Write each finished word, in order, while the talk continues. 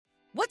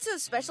What's so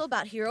special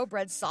about Hero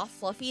Bread's soft,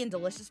 fluffy, and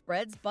delicious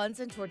breads, buns,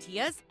 and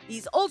tortillas?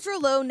 These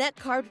ultra-low net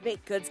carb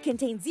baked goods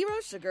contain zero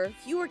sugar,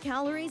 fewer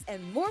calories,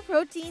 and more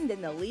protein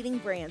than the leading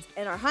brands,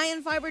 and are high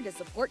in fiber to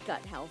support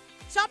gut health.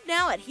 Shop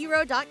now at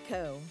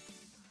hero.co.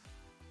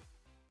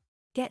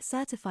 Get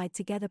Certified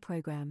Together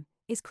program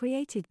is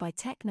created by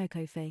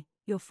Technocofe,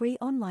 your free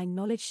online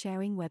knowledge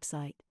sharing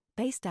website,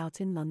 based out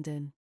in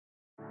London.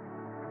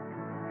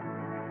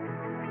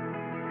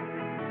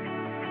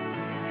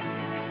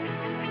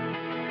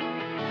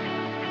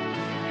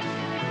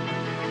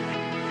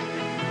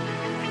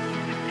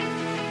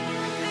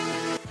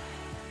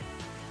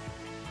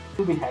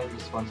 To be held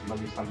responsible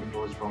if something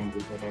goes wrong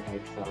with the data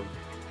itself.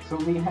 So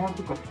we have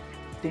to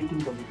take in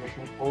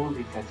consideration all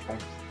these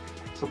aspects.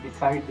 So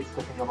besides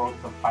discussing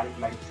about the 5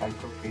 life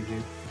cycle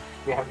phases,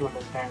 we have to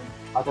understand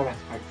other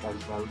aspects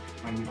as well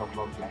when we talk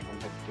about cloud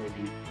data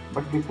security.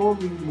 But before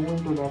we move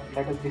into that,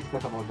 let us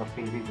discuss about the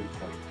phases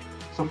itself.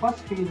 So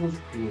first phase is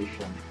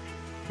creation.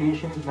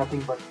 Creation is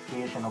nothing but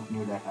creation of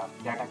new data.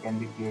 Data can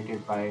be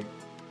created by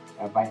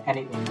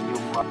anything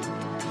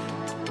you.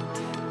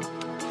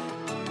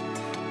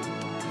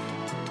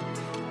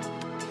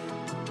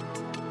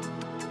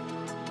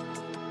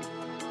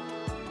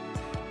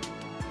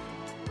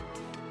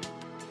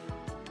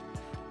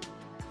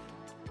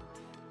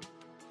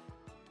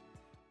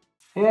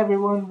 Hey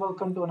everyone,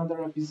 welcome to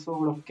another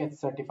episode of Get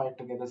Certified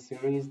Together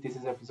series. This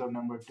is episode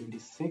number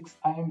 26.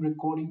 I am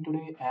recording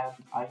today and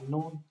I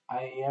know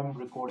I am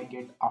recording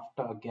it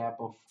after a gap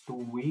of 2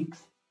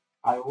 weeks.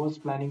 I was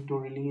planning to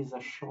release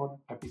a short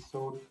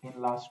episode in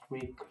last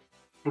week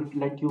to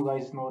let you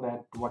guys know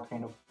that what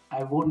kind of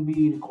I won't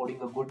be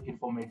recording a good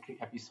informative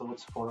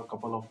episodes for a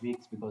couple of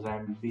weeks because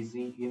I'm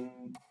busy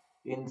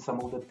in some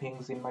of the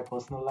things in my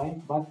personal life,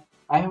 but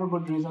I have a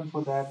good reason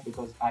for that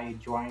because I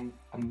joined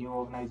a new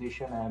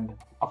organization, and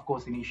of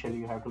course, initially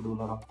you have to do a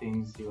lot of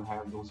things. You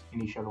have those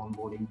initial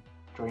onboarding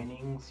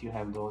trainings, you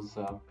have those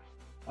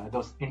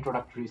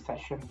introductory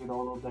sessions with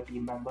all of the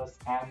team members,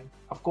 and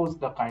of course,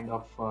 the kind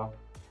of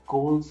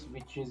goals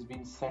which is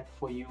being set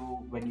for you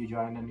when you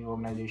join a new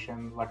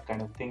organization. What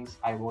kind of things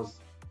I was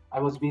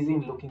busy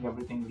in looking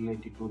everything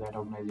related to that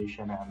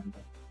organization and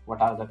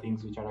what are the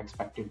things which are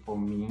expected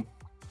from me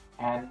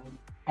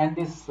and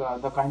this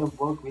the kind of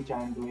work which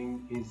I am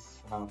doing is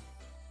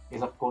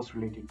of course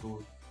related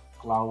to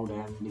cloud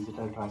and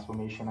digital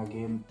transformation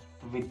again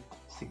with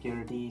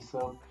security.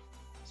 So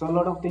a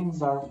lot of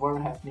things were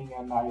happening,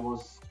 and I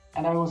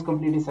was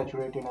completely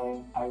saturated.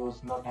 I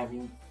was not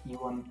having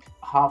even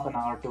half an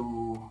hour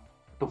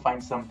to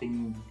find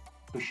something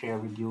to share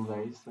with you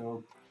guys.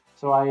 So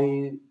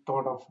I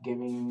thought of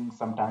giving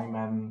some time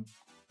and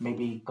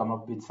maybe come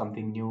up with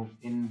something new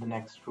in the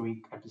next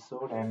week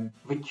episode, and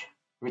which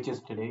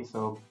is today.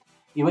 So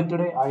even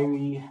today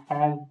I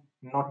had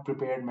not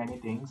prepared many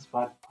things,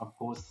 but of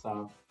course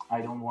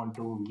I don't want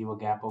to give a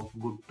gap of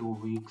good 2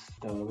 weeks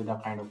with the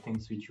kind of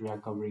things which we are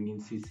covering in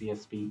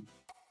CCSP.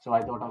 So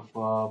I thought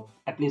of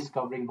at least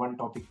covering one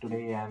topic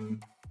today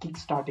and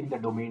kickstarting the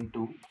domain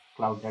 2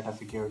 cloud data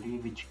security,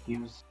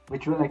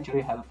 which will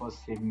actually help us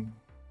in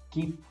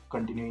keep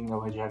continuing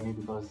our journey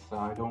because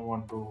I don't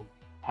want to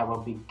have a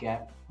big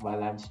gap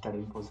while I'm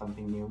studying for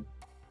something new.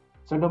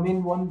 So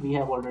domain 1 we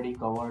have already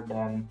covered,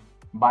 and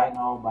by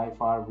now, by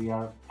far, we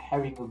are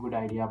having a good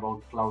idea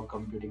about cloud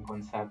computing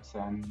concepts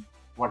and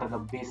what are the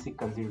basic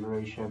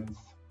considerations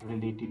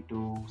related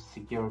to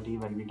security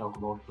when we talk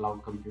about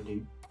cloud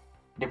computing.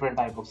 Different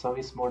type of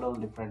service model,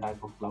 different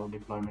type of cloud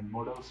deployment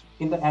models.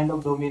 In the end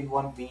of domain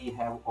 1, we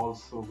have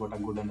also got a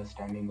good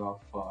understanding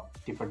of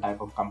different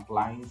type of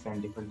compliance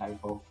and different type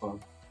of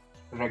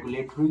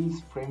regulatory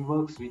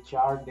frameworks which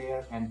are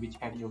there and which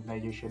any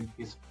organization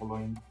is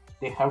following.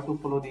 They have to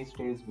follow these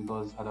days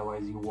because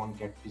otherwise you won't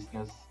get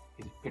business.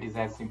 It is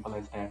as simple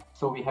as that.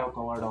 So we have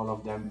covered all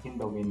of them in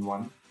domain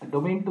 1.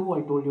 Domain 2,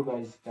 I told you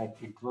guys that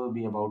it will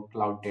be about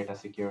cloud data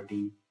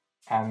security,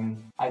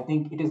 and I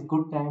think it is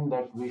good time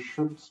that we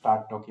should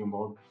start talking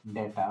about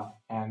data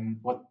and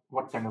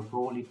what kind of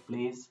role it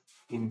plays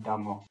in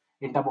term of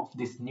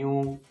this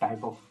new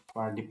type of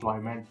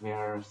deployment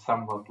where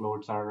some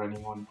workloads are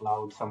running on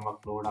cloud, some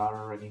workload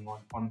are running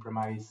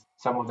on-premise.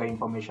 Some of the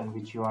information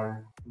which you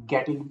are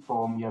getting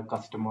from your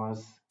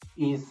customers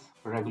is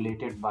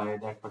regulated by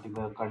that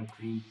particular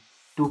country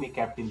to be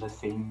kept in the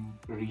same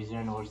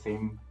region or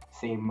same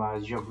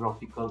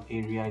geographical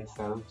area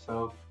itself.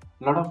 So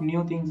a lot of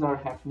new things are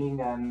happening,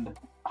 and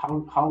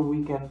how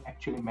we can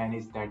actually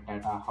manage that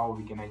data, how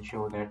we can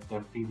ensure that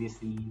the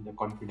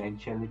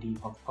confidentiality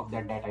of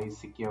that data is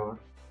secure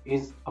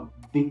is a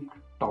big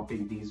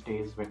topic these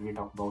days when we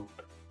talk about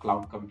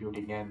cloud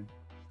computing and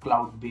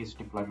cloud-based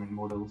deployment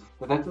models.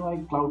 So that's why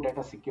cloud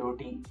data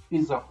security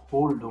is a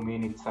whole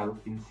domain itself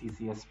in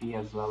CCSP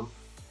as well,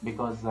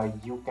 because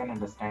you can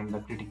understand the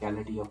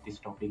criticality of this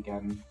topic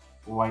and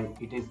why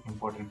it is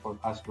important for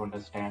us to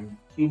understand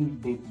in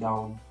deep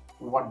down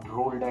what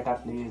role data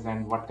plays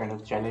and what kind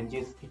of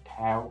challenges it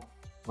have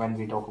when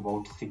we talk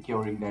about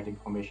securing that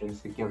information,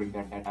 securing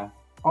that data.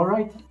 All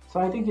right, so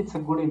I think it's a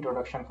good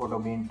introduction for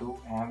domain 2,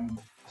 and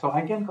So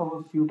I can cover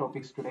a few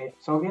topics today.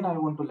 So again, I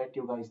want to let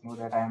you guys know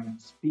that I am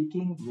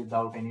speaking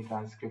without any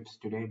transcripts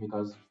today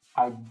because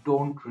I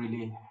don't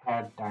really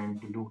had time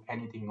to do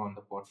anything on the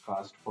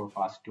podcast for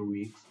past 2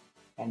 weeks,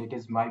 and it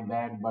is my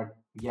bad. But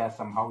yeah,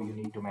 somehow you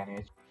need to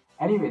manage.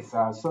 Anyways,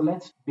 so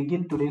let's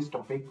begin today's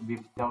topic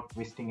without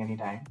wasting any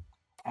time.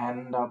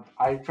 And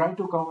I'll try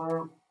to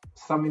cover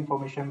some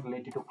information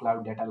related to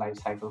cloud data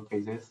lifecycle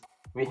phases.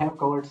 We have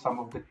covered some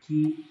of the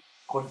key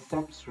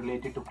concepts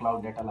related to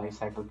cloud data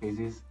lifecycle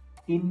phases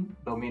in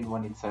domain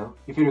 1 itself.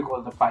 If you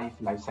recall the 5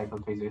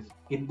 lifecycle phases,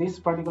 in this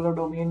particular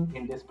domain,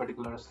 in this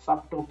particular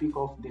subtopic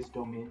of this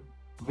domain,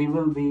 we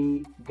will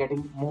be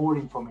getting more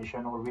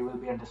information, or we will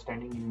be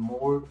understanding in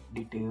more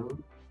detail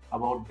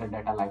about the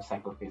data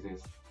lifecycle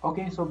phases.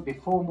 Okay, so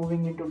before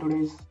moving into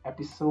today's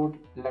episode,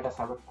 let us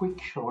have a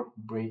quick short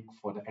break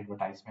for the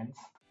advertisements.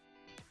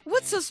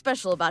 What's so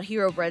special about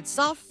Hero Bread's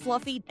soft,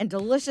 fluffy, and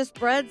delicious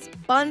breads,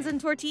 buns, and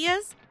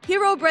tortillas?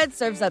 Hero Bread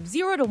serves up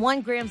 0 to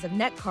 1 grams of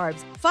net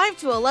carbs, 5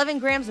 to 11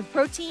 grams of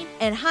protein,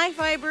 and high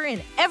fiber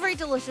in every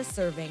delicious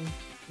serving.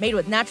 Made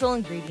with natural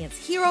ingredients,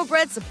 Hero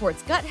Bread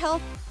supports gut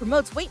health,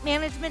 promotes weight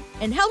management,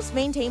 and helps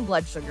maintain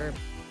blood sugar.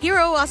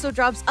 Hero also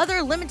drops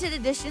other limited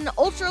edition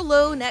ultra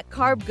low net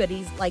carb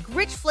goodies like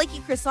rich flaky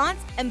croissants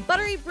and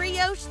buttery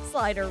brioche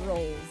slider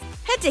rolls.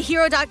 Head to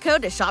hero.co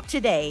to shop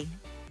today.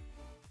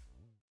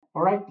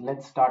 All right,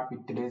 let's start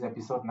with today's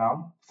episode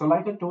now. So,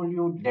 like I told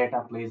you,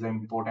 data plays an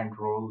important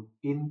role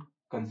in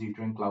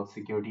considering cloud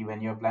security.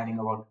 When you're planning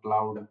about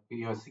cloud,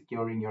 you're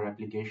securing your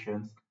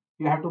applications,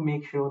 you have to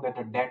make sure that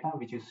the data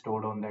which is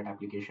stored on that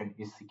application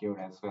is secure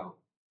as well.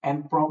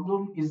 And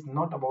problem is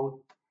not about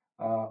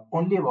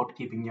only about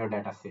keeping your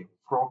data safe.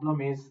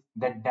 Problem is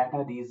that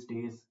data these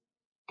days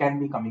can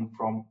be coming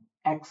from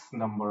X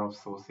number of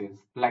sources.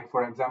 Like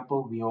for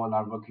example, we all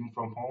are working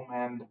from home,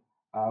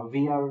 and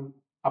we are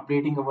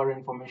updating our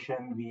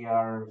information, we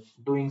are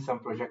doing some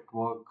project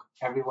work,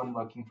 everyone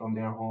working from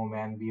their home,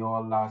 and we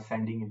all are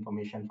sending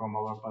information from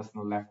our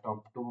personal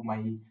laptop to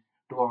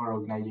our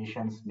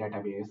organization's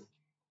database.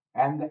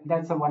 And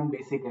that's a one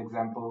basic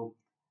example.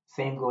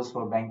 Same goes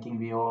for banking.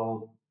 We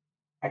all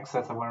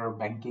access our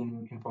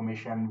banking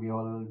information. We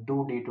all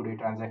do day-to-day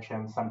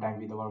transactions,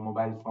 sometimes with our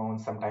mobile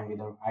phones, sometimes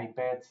with our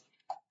iPads,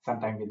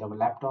 sometimes with our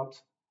laptops.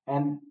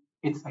 And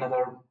it's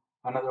another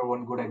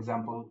one good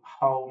example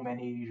how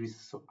many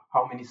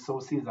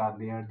sources are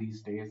there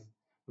these days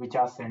which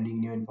are sending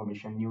new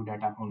information, new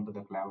data onto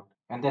the cloud.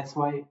 And that's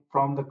why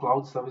from the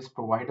cloud service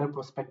provider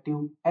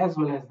perspective as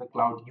well as the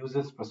cloud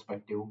users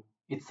perspective,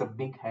 it's a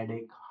big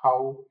headache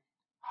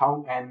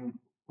how and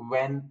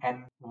when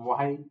and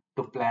why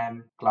to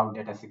plan cloud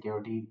data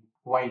security,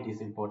 why it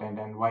is important,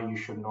 and why you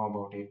should know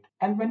about it.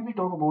 And when we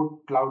talk about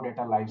cloud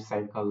data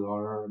lifecycle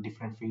or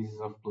different phases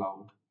of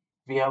cloud,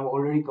 we have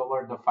already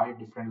covered the 5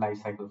 different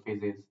lifecycle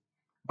phases.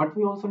 But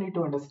we also need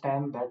to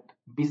understand that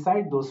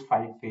beside those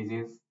 5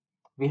 phases,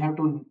 we have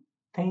to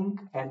think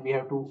and we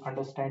have to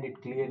understand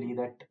it clearly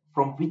that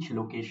from which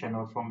location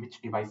or from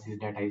which devices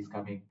data is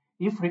coming.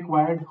 If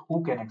required,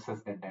 who can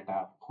access that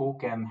data? Who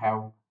can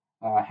have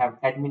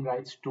admin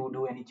rights to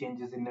do any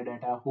changes in the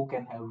data? Who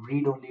can have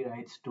read-only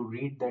rights to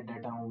read that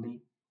data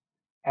only?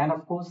 And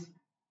of course,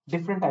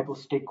 different type of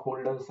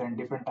stakeholders and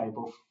different type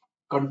of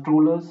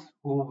controllers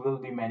who will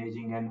be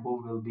managing and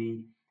who will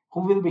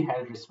be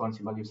held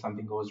responsible if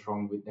something goes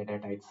wrong with the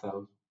data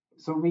itself.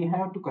 So we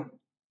have to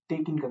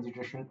take in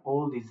consideration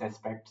all these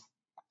aspects.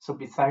 So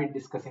beside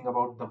discussing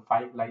about the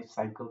 5 life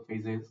cycle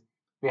phases,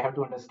 we have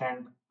to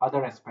understand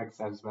other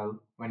aspects as well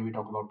when we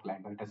talk about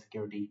cloud data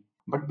security.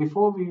 But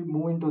before we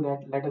move into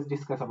that, let us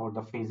discuss about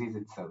the phases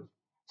itself.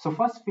 So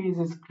first phase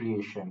is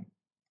creation.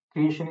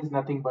 Creation is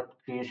nothing but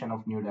creation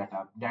of new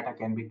data. Data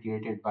can be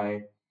created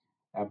by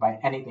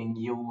anything.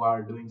 You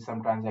are doing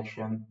some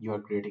transaction, you are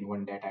creating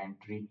one data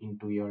entry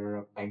into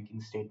your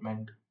banking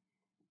statement.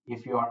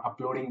 If you are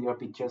uploading your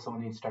pictures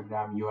on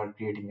Instagram, you are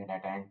creating a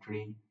data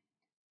entry.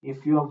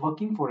 If you are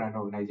working for an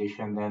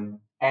organization,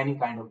 then any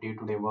kind of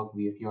day-to-day work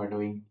you are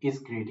doing is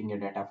creating a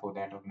data for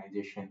that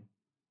organization.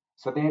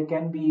 So there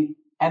can be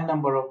n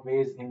number of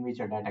ways in which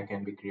a data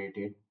can be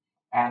created.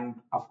 And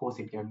of course,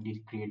 it can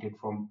be created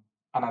from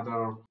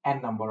another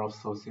n number of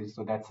sources.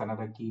 So that's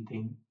another key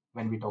thing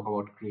when we talk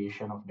about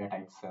creation of data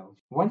itself.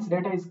 Once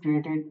data is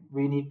created,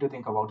 we need to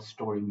think about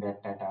storing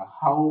that data.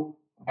 How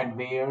and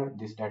where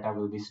this data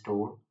will be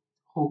stored.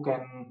 Who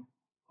can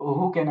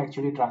who can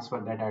actually transfer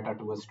that data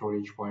to a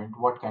storage point?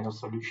 What kind of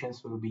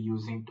solutions will be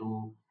using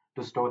to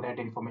store that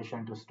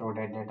information, to store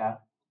that data?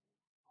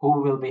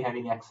 Who will be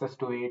having access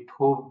to it,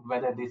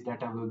 whether this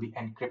data will be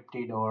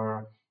encrypted,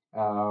 or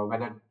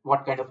whether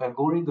what kind of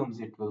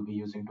algorithms it will be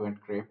using to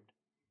encrypt,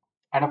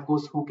 and of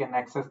course who can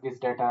access this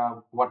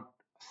data, what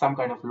some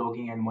kind of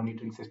logging and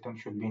monitoring system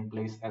should be in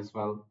place as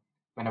well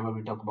whenever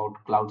we talk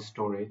about cloud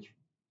storage.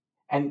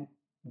 And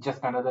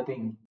just another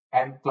thing,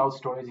 and cloud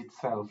storage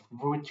itself,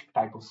 which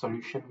type of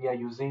solution we are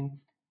using.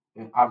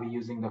 Are we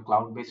using the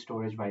cloud-based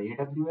storage by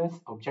AWS,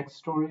 object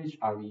storage?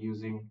 Are we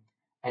using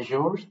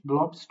Azure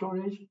blob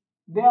storage?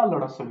 There are a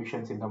lot of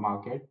solutions in the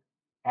market.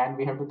 and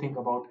we have to think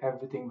about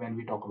everything when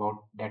we talk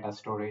about data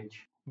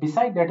storage.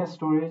 Beside data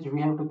storage,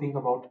 we have to think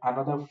about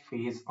another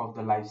phase of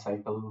the life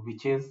cycle,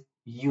 which is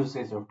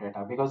usage of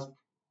data. Because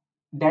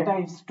data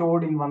is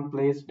stored in one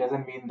place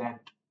doesn't mean that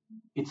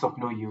it's of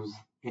no use.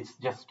 It's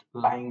just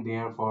lying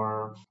there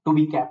for to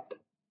be kept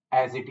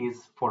as it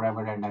is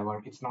forever and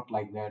ever. It's not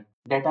like that.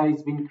 Data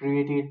is being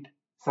created,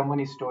 someone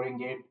is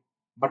storing it,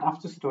 but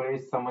after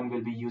storage, someone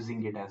will be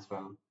using it as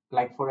well.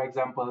 Like for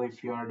example,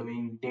 if you are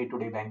doing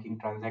day-to-day banking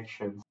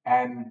transactions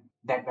and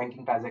that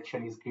banking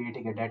transaction is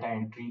creating a data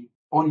entry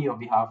on your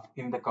behalf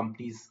in the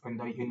company's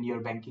in your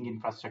banking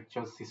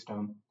infrastructure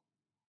system,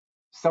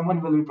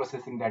 someone will be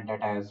processing that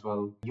data as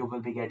well. You will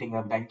be getting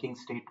a banking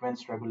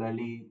statements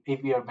regularly.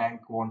 If your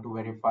bank want to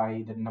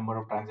verify the number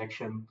of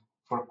transactions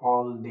for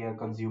all their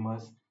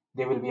consumers,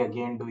 they will be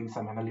again doing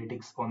some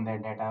analytics on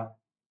that data.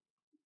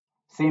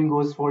 Same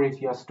goes for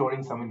if you are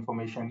storing some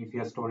information, if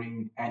you are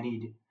storing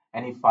any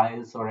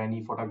files or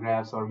any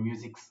photographs or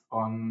musics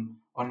on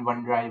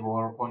OneDrive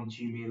or on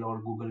Gmail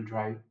or Google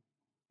Drive,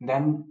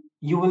 then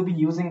you will be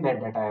using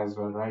that data as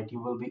well, right? You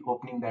will be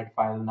opening that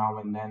file now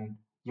and then.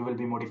 You will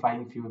be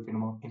modifying few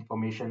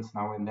informations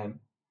now and then.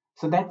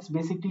 So that's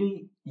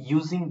basically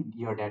using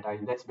your data.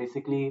 That's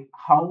basically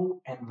how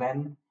and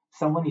when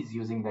someone is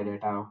using the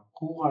data.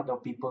 Who are the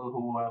people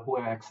who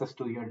have access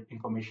to your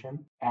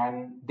information,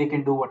 and they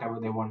can do whatever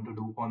they want to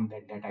do on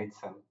that data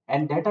itself.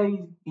 And data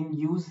is in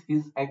use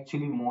is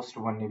actually most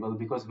vulnerable,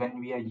 because when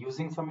we are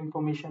using some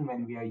information,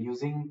 when we are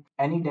using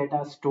any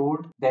data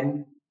stored,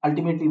 then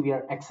ultimately we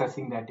are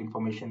accessing that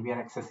information, we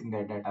are accessing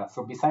that data.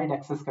 So beside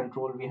access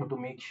control, we have to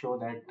make sure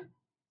that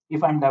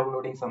if I'm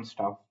downloading some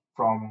stuff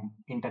from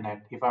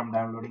internet, if I'm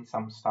downloading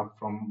some stuff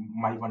from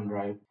my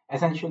OneDrive,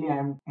 essentially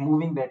I'm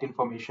moving that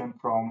information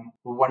from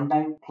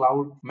OneDrive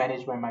cloud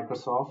managed by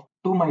Microsoft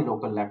to my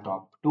local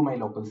laptop, to my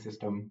local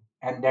system,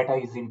 and data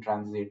is in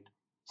transit.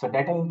 So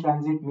data in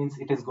transit means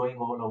it is going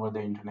all over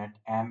the internet,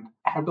 and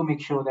I have to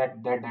make sure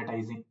that that data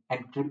is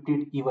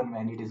encrypted even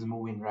when it is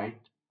moving, right?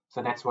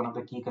 So that's one of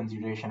the key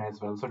consideration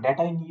as well. So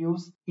data in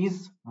use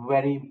is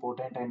very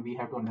important, and we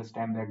have to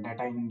understand that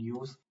data in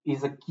use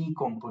is a key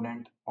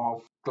component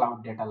of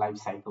cloud data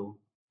lifecycle.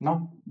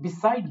 Now,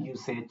 beside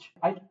usage,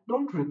 I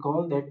don't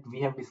recall that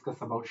we have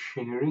discussed about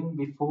sharing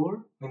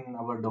before in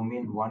our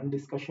domain one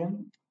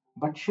discussion,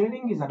 but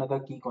sharing is another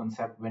key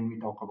concept when we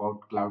talk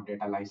about cloud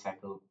data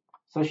lifecycle.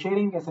 So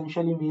sharing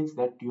essentially means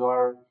that you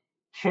are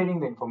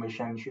sharing the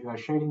information, you are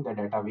sharing the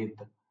data with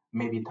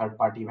maybe third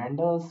party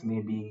vendors,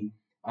 maybe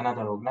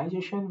another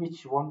organization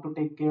which want to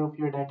take care of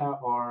your data,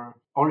 or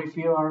if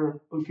you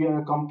are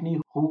a company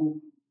who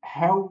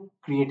have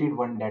created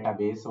one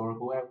database or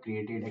who have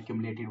created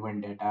accumulated one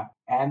data,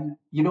 and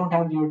you don't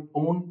have your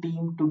own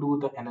team to do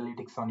the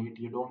analytics on it,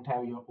 you don't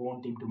have your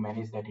own team to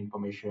manage that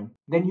information,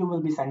 then you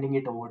will be sending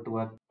it over to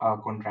a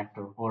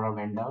contractor or a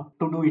vendor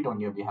to do it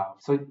on your behalf.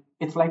 So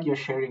it's like you're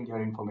sharing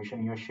your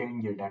information, you're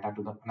sharing your data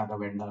to the another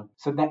vendor.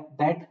 So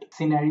that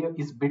scenario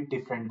is bit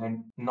different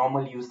than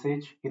normal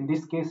usage. In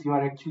this case, you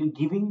are actually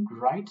giving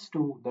rights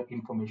to the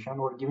information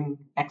or giving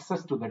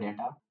access to the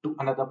data to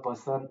another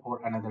person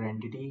or another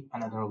entity,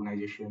 another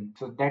organization.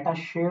 So data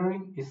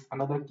sharing is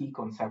another key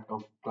concept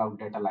of cloud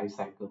data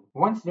lifecycle.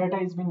 Once data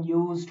is being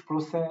used,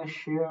 processed,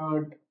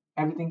 shared,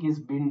 everything is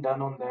being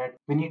done on that,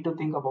 we need to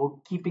think about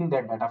keeping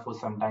that data for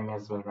some time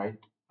as well, right?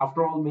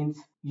 After all, means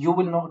you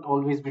will not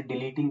always be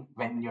deleting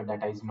when your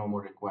data is no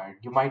more required.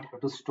 You might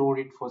have to store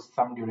it for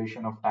some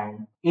duration of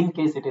time in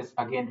case it is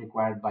again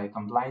required by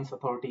compliance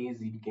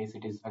authorities, in case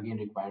it is again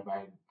required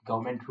by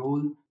government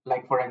rule.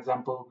 Like for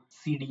example,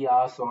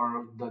 CDRs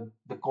or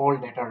the call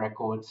data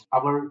records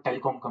our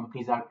telecom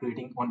companies are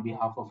creating on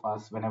behalf of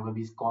us whenever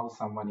we call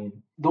someone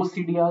in. Those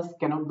CDRs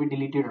cannot be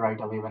deleted right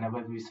away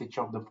whenever we switch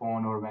off the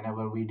phone or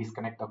whenever we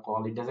disconnect the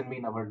call. It doesn't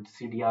mean our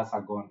CDRs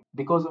are gone.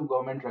 Because of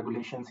government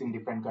regulations in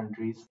different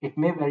countries, it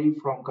may vary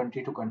from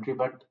country to country,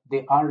 but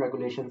there are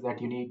regulations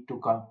that you need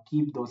to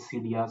keep those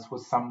CDRs for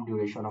some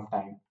duration of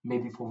time,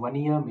 maybe for 1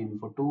 year, maybe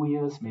for 2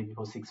 years, maybe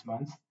for 6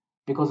 months,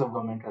 because of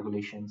government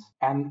regulations.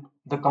 And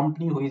the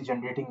company who is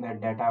generating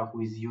that data, who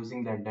is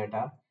using that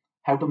data,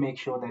 have to make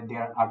sure that they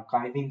are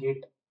archiving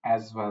it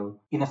as well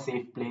in a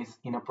safe place,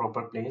 in a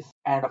proper place,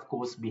 and of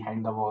course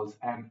behind the walls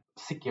and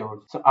secured.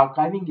 So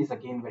archiving is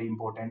again very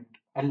important.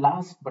 And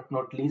last but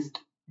not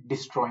least,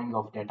 destroying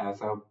of data.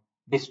 So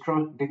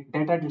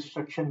data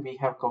destruction, we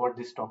have covered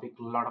this topic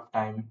a lot of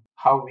time.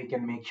 How we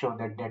can make sure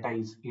that data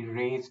is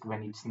erased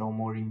when it's no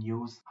more in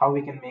use, how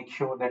we can make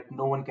sure that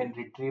no one can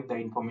retrieve the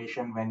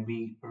information when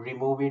we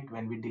remove it,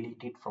 when we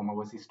delete it from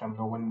our system,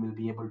 no one will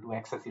be able to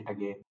access it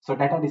again. So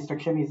data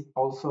destruction is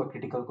also a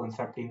critical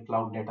concept in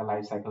cloud data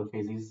lifecycle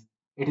phases.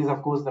 It is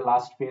of course the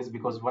last phase,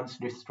 because once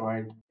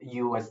destroyed,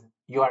 you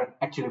are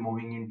actually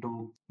moving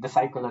into the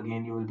cycle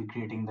again. You will be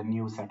creating the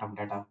new set of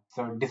data.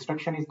 So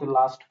destruction is the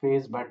last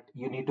phase, but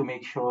you need to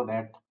make sure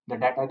that the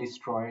data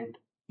destroyed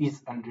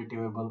is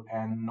unretrievable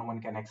and no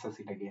one can access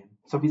it again.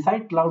 So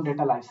beside cloud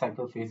data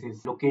lifecycle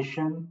phases,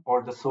 location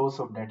or the source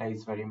of data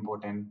is very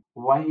important.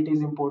 Why it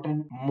is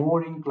important?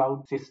 More in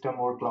cloud system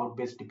or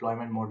cloud-based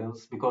deployment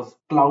models, because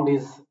cloud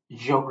is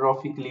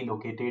geographically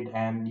located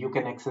and you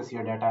can access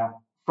your data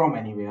from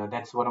anywhere.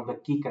 That's one of the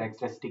key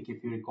characteristic,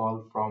 if you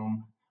recall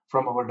from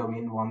our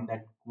domain one,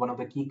 that one of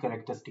the key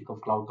characteristic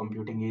of cloud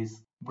computing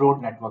is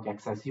broad network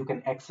access. You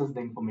can access the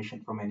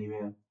information from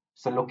anywhere.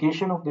 So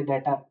location of the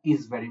data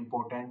is very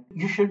important.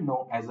 You should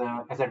know as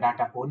a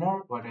data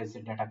owner or as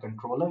a data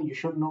controller, you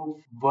should know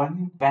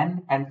when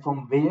and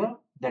from where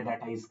the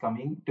data is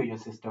coming to your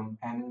system,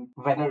 and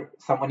whether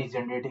someone is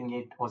generating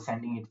it or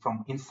sending it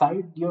from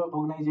inside your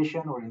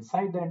organization or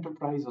inside the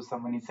enterprise, or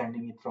someone is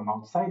sending it from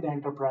outside the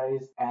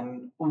enterprise,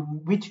 and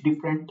which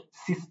different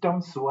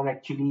systems were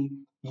actually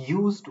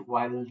used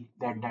while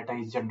that data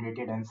is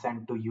generated and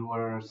sent to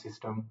your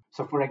system.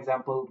 So for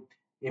example,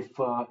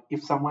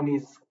 if someone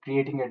is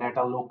creating a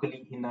data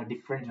locally in a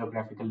different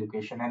geographical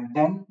location and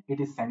then it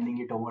is sending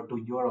it over to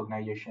your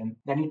organization,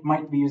 then it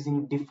might be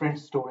using different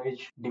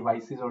storage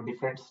devices or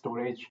different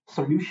storage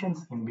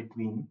solutions in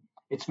between.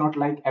 It's not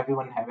like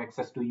everyone have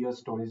access to your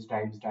storage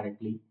drives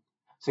directly.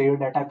 So your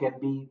data can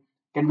be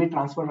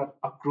transferred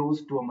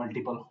across to a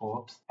multiple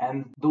hubs,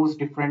 and those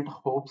different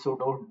hubs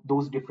or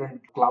those different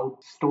cloud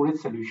storage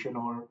solution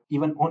or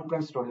even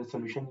on-prem storage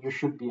solution, you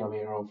should be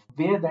aware of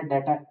where that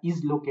data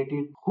is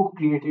located, who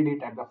created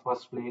it at the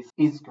first place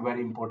is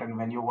very important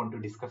when you want to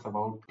discuss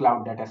about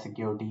cloud data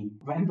security.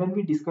 When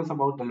we discuss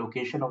about the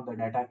location of the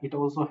data, it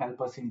also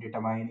helps us in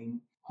determining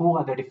who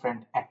are the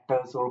different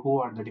actors or who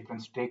are the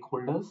different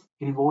stakeholders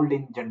involved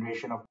in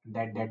generation of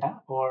that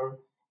data or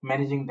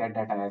managing that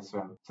data as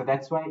well. So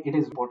that's why it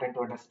is important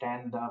to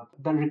understand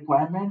the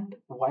requirement,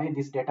 why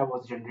this data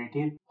was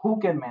generated,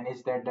 who can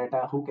manage that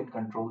data, who can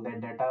control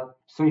that data.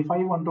 So if I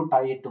want to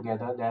tie it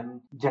together,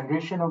 then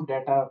generation of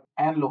data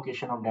and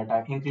location of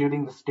data,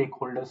 including the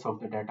stakeholders of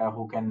the data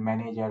who can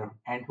manage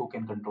and who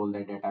can control the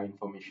data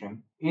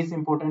information, is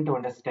important to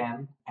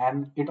understand,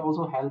 and it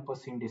also helps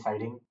us in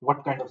deciding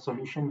what kind of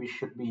solution we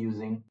should be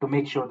using to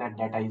make sure that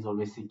data is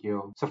always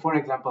secure. So for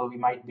example, we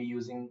might be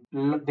using,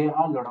 there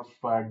are a lot of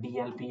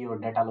DLP or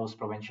data loss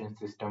prevention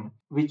system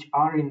which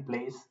are in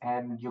place,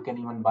 and you can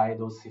even buy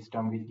those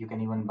systems, you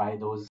can even buy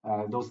those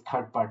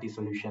third party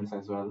solutions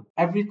as well.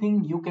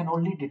 Everything you can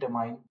only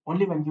determine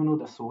only when you know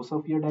the source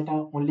of your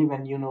data, only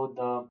when you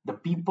know the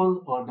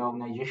people or the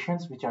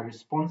organizations which are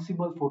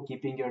responsible for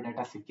keeping your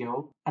data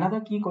secure.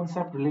 Another key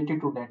concept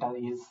related to data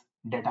is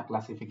data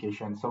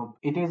classification. So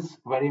it is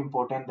very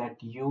important that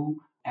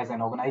you as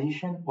an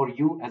organization or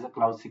you as a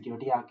cloud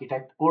security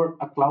architect or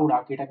a cloud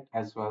architect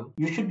as well,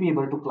 you should be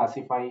able to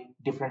classify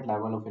different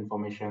level of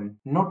information.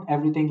 Not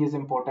everything is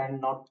important,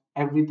 not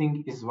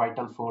everything is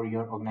vital for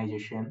your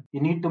organization.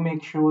 You need to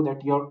make sure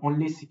that you're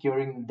only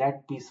securing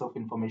that piece of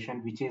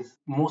information which is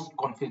most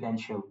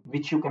confidential,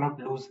 which you cannot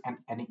lose at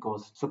any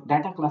cost. So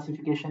data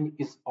classification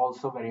is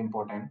also very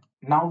important.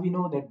 Now we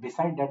know that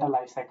beside data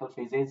lifecycle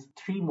phases,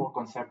 three more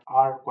concepts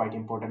are quite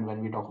important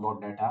when we talk about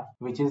data,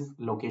 which is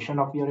location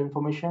of your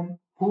information,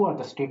 who are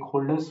the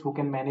stakeholders who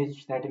can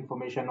manage that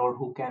information or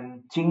who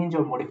can change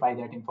or modify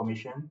that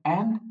information,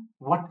 and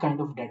what kind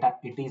of data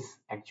it is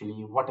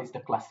actually, what is the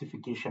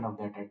classification of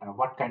that data,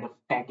 what kind of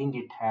tagging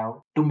it have,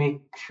 to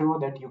make sure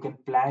that you can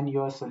plan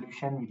your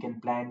solution, you can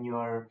plan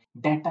your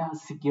data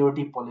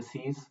security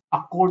policies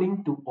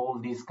according to all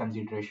these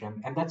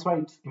considerations. And that's why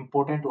it's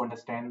important to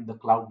understand the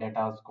cloud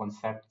data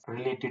concept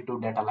related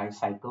to data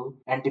lifecycle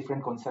and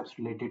different concepts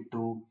related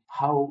to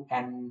how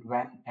and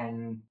when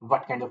and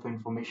what kind of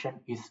information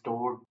is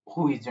stored,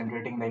 who is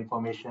generating the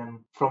information,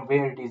 from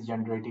where it is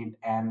generated,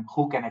 and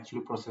who can actually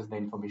process the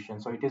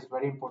information. So it is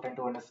very important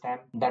to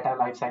understand data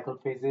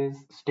lifecycle phases,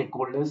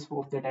 stakeholders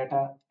of the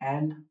data,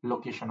 and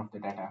location of the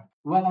data.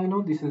 Well, I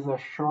know this is a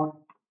short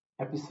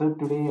episode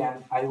today,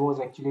 and I was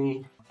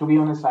actually, to be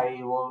honest,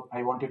 I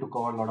wanted to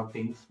cover a lot of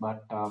things,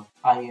 but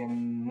I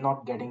am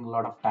not getting a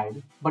lot of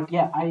time. But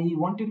yeah, I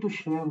wanted to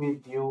share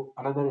with you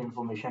another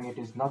information. It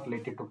is not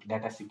related to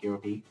data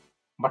security,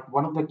 but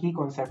one of the key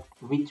concepts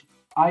which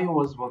I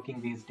was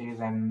working these days,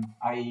 and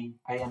I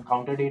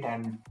encountered it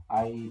and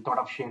I thought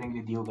of sharing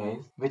with you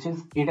guys, which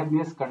is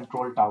AWS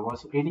Control Tower.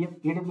 So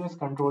AWS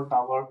Control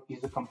Tower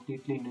is a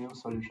completely new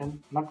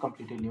solution, not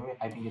completely new.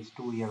 I think it's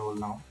 2 year old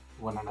now,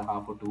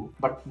 1.5 or 2,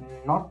 but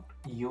not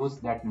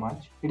used that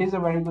much. It is a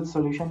very good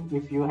solution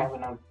if you have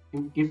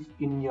if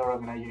in your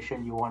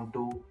organization you want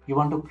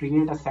to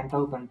create a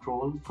central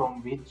control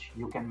from which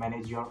you can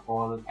manage your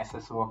all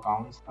SSO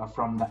accounts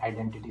from the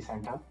identity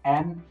center,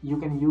 and you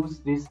can use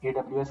this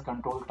AWS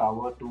Control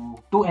Tower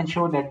to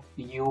ensure that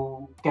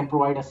you can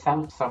provide a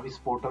self-service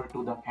portal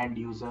to the end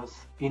users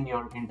in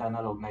your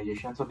internal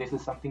organization. So this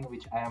is something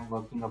which I am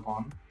working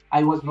upon.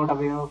 I was not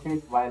aware of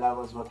it while I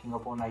was working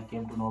upon. I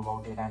came to know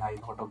about it and I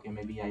thought, okay,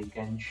 maybe I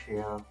can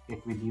share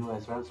it with you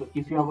as well. So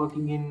if you are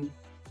working in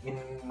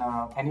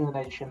any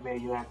organization where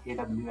you have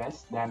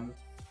AWS, then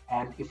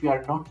And if you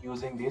are not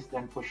using this,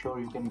 then for sure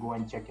you can go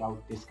and check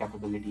out this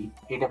capability,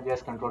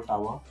 AWS Control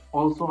Tower.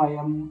 Also, I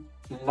am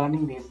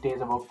learning these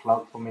days about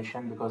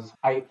CloudFormation because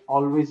I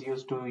always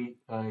used to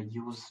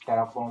use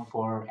Terraform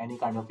for any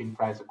kind of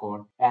infra as a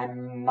code.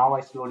 And now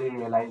I slowly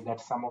realize that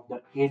some of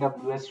the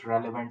AWS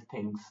relevant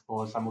things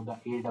or some of the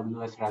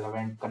AWS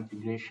relevant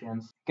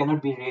configurations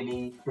cannot be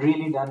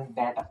really done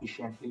that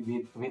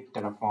efficiently with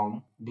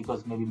Terraform,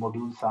 because maybe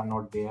modules are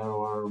not there,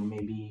 or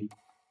maybe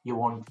you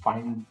won't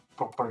find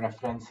proper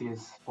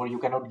references, or you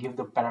cannot give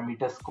the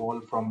parameters call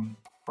from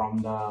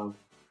the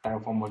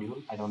Terraform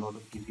module. I don't know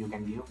if you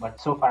can give, but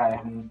so far I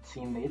haven't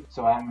seen it.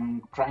 So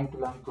I'm trying to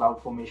learn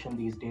CloudFormation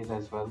these days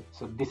as well.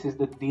 So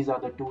these are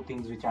the two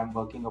things which I'm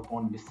working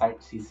upon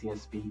besides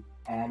CCSP.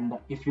 And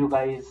if you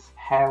guys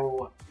have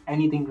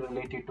anything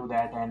related to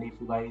that, and if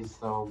you guys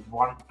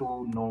want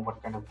to know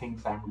what kind of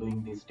things I'm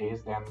doing these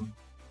days, then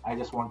I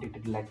just wanted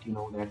to let you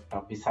know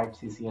that besides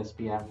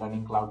CCSP, I'm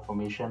learning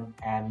CloudFormation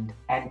and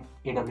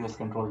AWS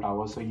Control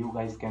Tower. So you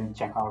guys can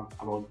check out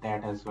about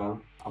that as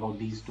well, about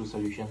these two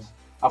solutions.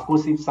 Of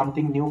course, if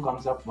something new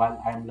comes up while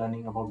I'm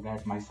learning about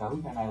that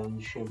myself, then I'll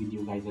share with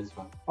you guys as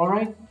well.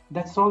 Alright,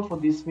 that's all for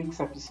this week's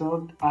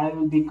episode.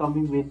 I'll be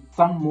coming with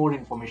some more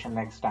information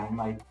next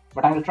time.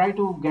 But I'll try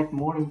to get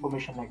more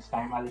information next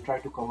time. I'll try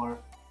to cover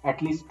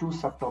at least 2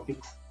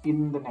 subtopics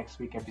in the next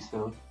week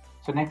episode.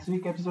 So next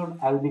week episode,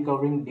 I'll be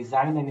covering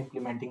design and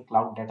implementing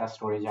cloud data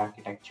storage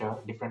architecture,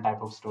 different type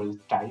of storage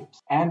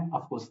types, and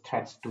of course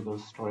threats to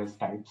those storage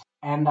types.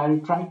 And I'll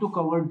try to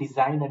cover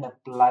design and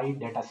apply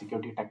data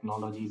security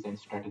technologies and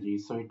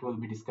strategies. So it will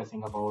be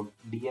discussing about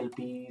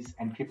DLPs,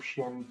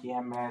 encryption,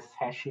 KMS,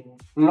 hashing,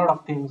 a lot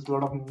of things, a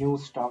lot of new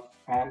stuff,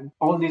 and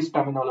all these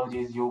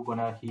terminologies you're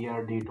gonna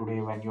hear day to day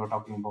when you're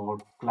talking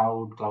about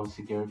cloud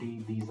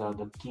security. These are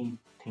the key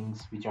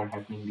things which are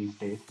happening these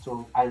days.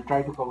 So I'll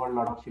try to cover a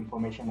lot of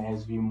information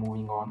as we're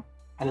moving on.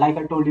 And like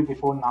I told you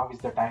before, now is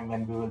the time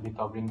when we will be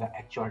covering the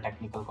actual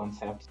technical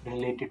concepts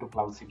related to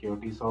cloud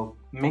security. So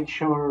make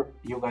sure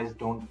you guys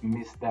don't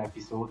miss the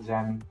episodes,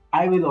 and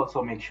I will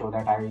also make sure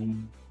that I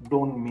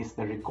don't miss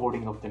the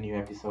recording of the new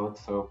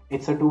episodes. So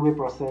it's a two-way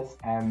process,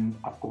 and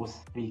of course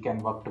we can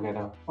work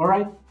together. All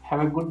right,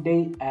 have a good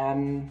day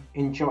and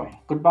enjoy.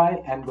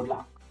 Goodbye and good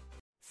luck.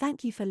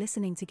 Thank you for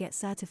listening to Get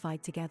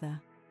Certified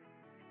Together.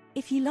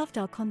 If you loved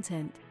our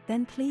content,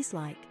 then please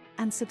like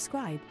and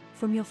subscribe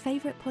from your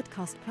favorite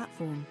podcast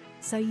platform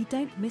so you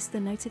don't miss the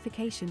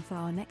notification for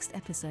our next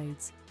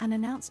episodes and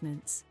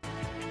announcements.